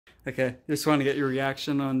Okay, just want to get your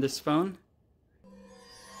reaction on this phone.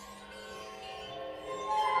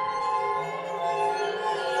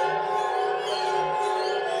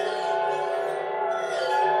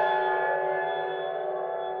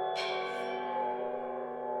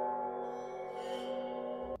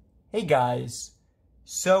 Hey guys,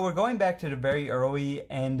 so we're going back to the very early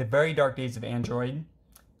and the very dark days of Android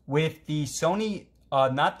with the Sony,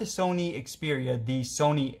 not the Sony Xperia, the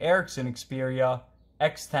Sony Ericsson Xperia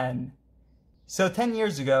X10. So 10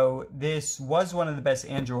 years ago, this was one of the best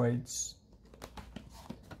Androids.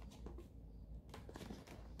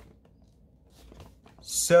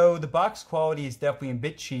 So the box quality is definitely a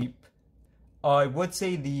bit cheap. I would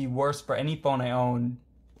say the worst for any phone I own.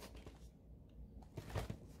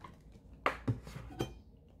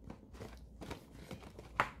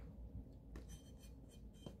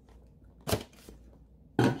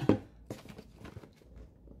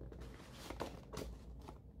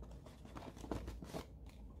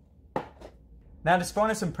 Now this phone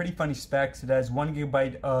has some pretty funny specs. It has 1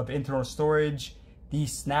 GB of internal storage, the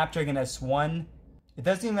Snapdragon S1. It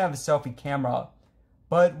doesn't even have a selfie camera.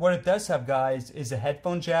 But what it does have, guys, is a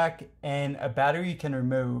headphone jack and a battery you can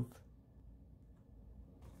remove.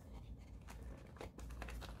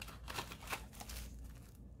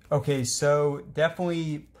 Okay, so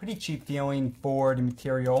definitely pretty cheap feeling for the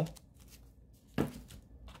material.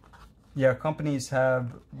 Yeah, companies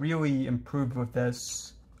have really improved with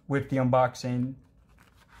this, with the unboxing.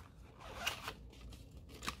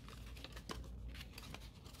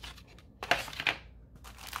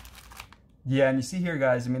 Yeah, and you see here,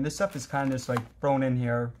 guys, I mean, this stuff is kind of just like thrown in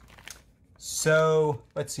here. So,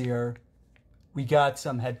 let's see here. We got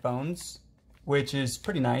some headphones, which is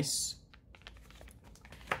pretty nice.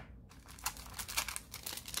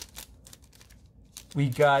 We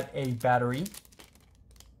got a battery.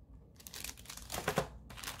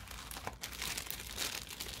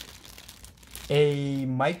 A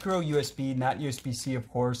micro USB, not USB-C of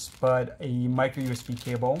course, but a micro USB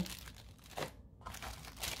cable.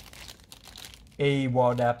 A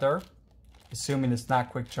wall adapter, assuming it's not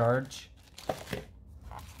quick charge.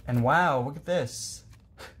 And wow, look at this.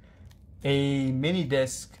 A mini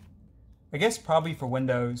disc, I guess probably for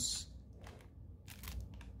Windows.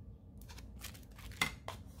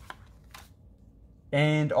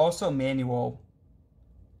 And also manual.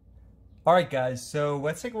 Alright guys, so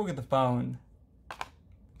let's take a look at the phone.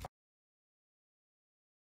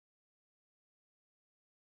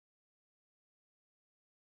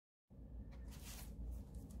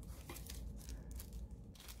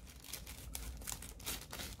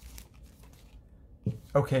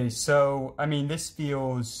 Okay, so, I mean, this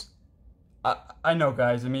feels, I know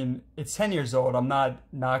guys, I mean, it's 10 years old. I'm not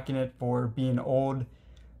knocking it for being old,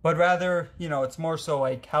 but rather, you know, it's more so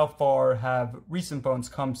like how far have recent phones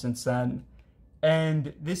come since then.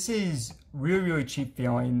 And this is really, really cheap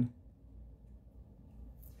feeling.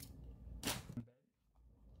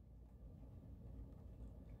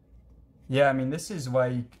 Yeah, I mean, this is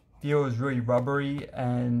like, feels really rubbery,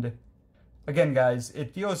 and again, guys,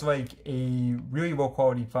 it feels like a really low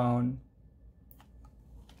quality phone.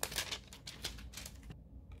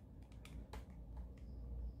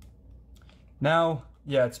 Now,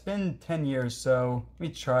 yeah, it's been 10 years, so let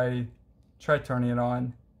me try turning it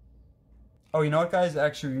on. Oh, you know what, guys?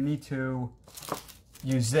 Actually, you need to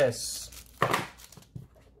use this.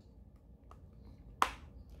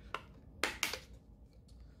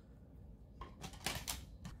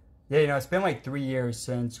 Yeah, you know, it's been like 3 years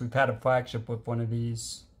since we've had a flagship with one of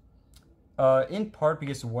these. In part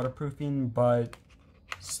because of waterproofing, but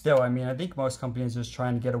still, I mean, I think most companies are just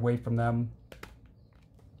trying to get away from them.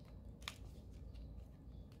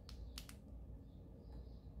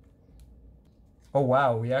 Oh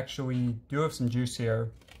wow, we actually do have some juice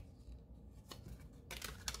here.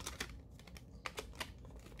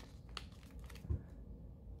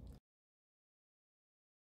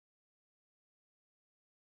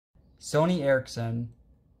 Sony Ericsson.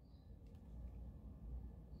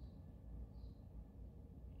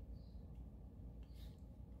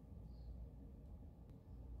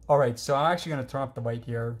 Alright, so I'm actually going to turn off the light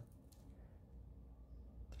here.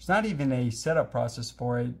 There's not even a setup process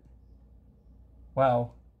for it.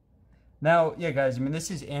 Wow. Now, yeah guys, I mean,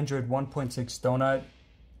 this is Android 1.6 Donut.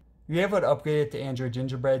 You're able to upgrade it to Android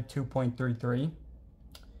Gingerbread 2.33.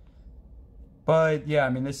 But yeah, I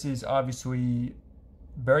mean, this is obviously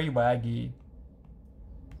very laggy.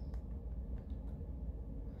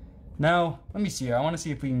 Now, let me see here. I want to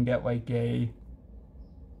see if we can get like a...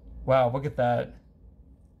 Wow, look at that.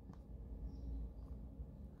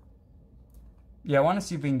 Yeah, I want to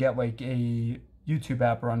see if we can get like a YouTube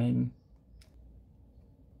app running.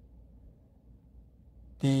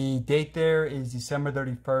 The date there is December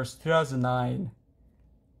 31st, 2009.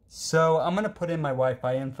 So I'm going to put in my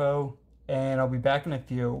Wi-Fi info, and I'll be back in a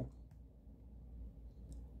few.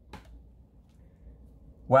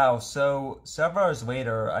 Wow, so several hours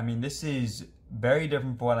later, I mean, this is very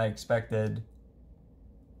different from what I expected.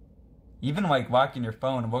 Even like locking your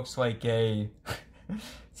phone looks like a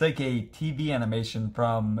it's like a TV animation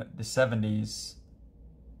from the 70s.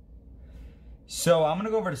 So I'm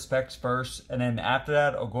gonna go over the specs first, and then after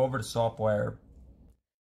that I'll go over the software.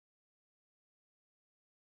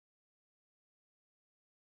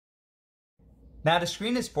 Now the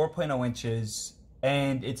screen is 4.0 inches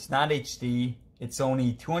and it's not HD, it's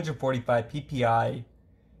only 245 ppi.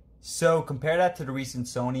 So compare that to the recent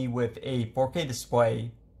Sony with a 4K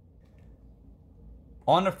display.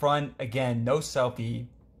 On the front, again, no selfie.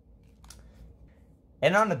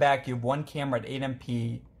 And on the back, you have one camera at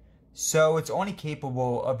 8MP. So it's only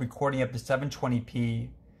capable of recording up to 720p.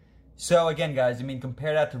 So again, guys, I mean,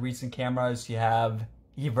 compare that to recent cameras. You have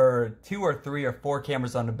either 2 or 3 or 4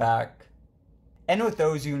 cameras on the back. And with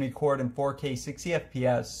those, you can record in 4K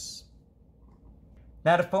 60fps.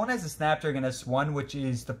 Now the phone has a Snapdragon S1, which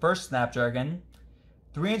is the first Snapdragon.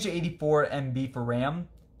 384 MB for RAM.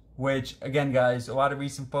 Which, again, guys, a lot of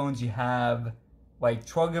recent phones, you have like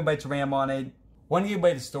 12 gigabytes of RAM on it, 1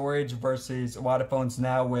 gigabyte of storage, versus a lot of phones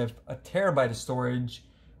now with a terabyte of storage.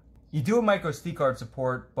 You do have micro SD card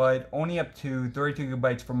support, but only up to 32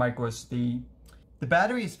 gigabytes for micro SD. The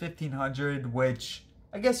battery is 1500, which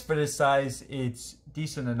I guess for this size, it's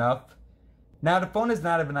decent enough. Now, the phone does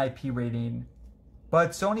not have an IP rating,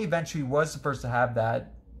 but Sony eventually was the first to have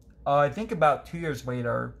that. I think about 2 years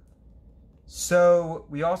later. So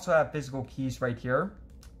we also have physical keys right here,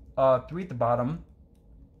 3 at the bottom.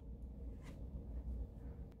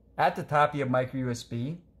 At the top you have micro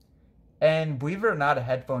USB, and believe it or not, a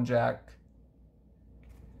headphone jack.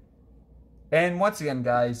 And once again,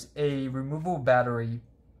 guys, a removable battery.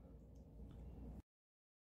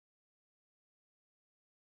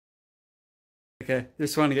 Okay,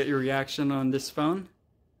 just want to get your reaction on this phone.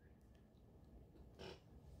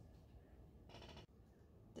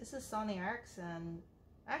 This is Sony Ericsson.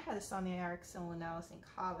 I had a Sony Ericsson when I was in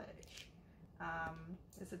college.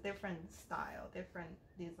 It's a different style, different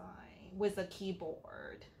design with a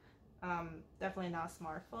keyboard. Definitely not a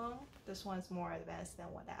smartphone. This one's more advanced than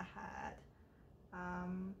what I had.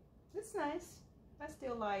 It's nice. I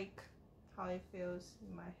still like how it feels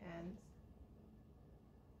in my hands.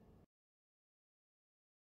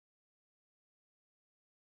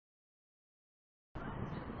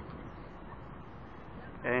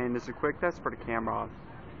 And it's a quick test for the camera.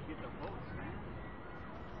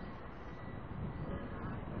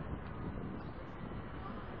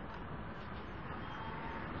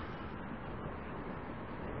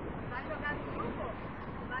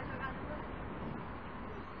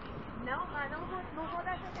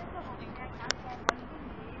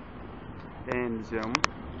 And zoom.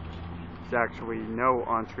 There's actually no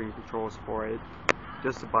on-screen controls for it,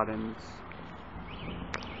 just the buttons.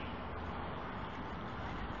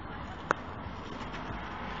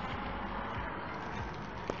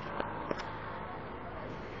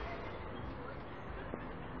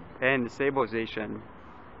 And the stabilization.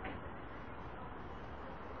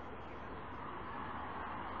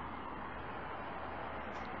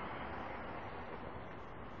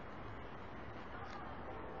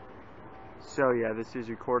 So yeah, this is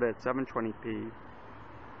recorded at 720p.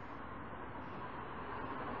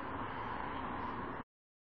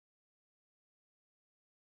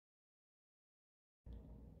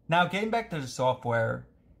 Now getting back to the software.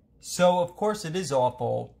 So of course it is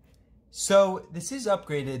awful. So this is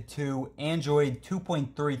upgraded to Android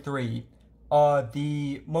 2.33,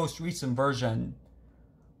 the most recent version.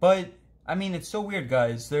 But I mean, it's so weird,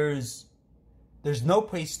 guys. There's no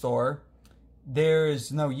Play Store.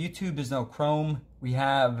 There's no YouTube, there's no Chrome. We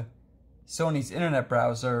have Sony's internet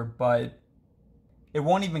browser, but it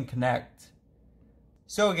won't even connect.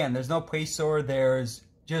 So again, there's no Play Store, there's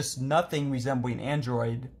just nothing resembling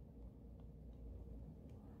Android.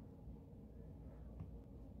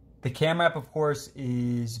 The camera app, of course,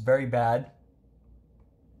 is very bad.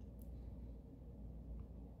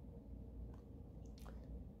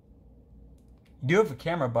 You do have a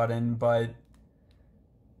camera button, but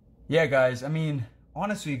yeah, guys, I mean,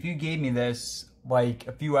 honestly, if you gave me this like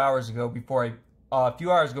a few hours ago before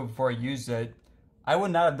I used it, I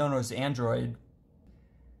would not have known it was Android.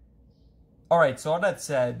 Alright, so all that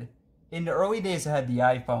said, in the early days I had the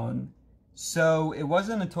iPhone, so it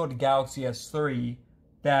wasn't until the Galaxy S3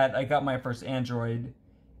 that I got my first Android.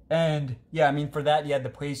 And yeah, I mean, for that you had the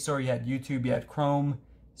Play Store, you had YouTube, you had Chrome,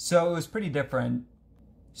 so it was pretty different.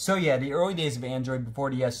 So yeah, the early days of Android before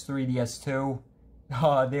the S3, the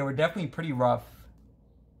S2, they were definitely pretty rough.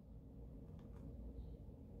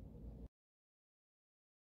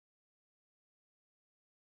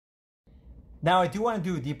 Now, I do want to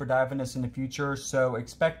do a deeper dive on this in the future, so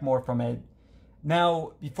expect more from it.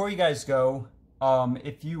 Now, before you guys go,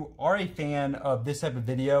 if you are a fan of this type of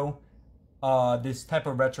video, this type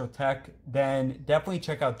of retro tech, then definitely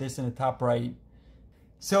check out this in the top right.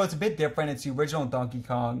 So it's a bit different. It's the original Donkey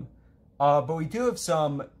Kong. But we do have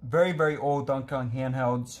some very, very old Donkey Kong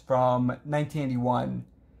handhelds from 1981.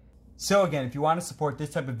 So again, if you want to support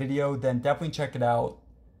this type of video, then definitely check it out.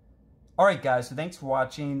 Alright guys, so thanks for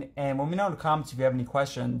watching, and let me know in the comments if you have any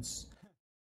questions.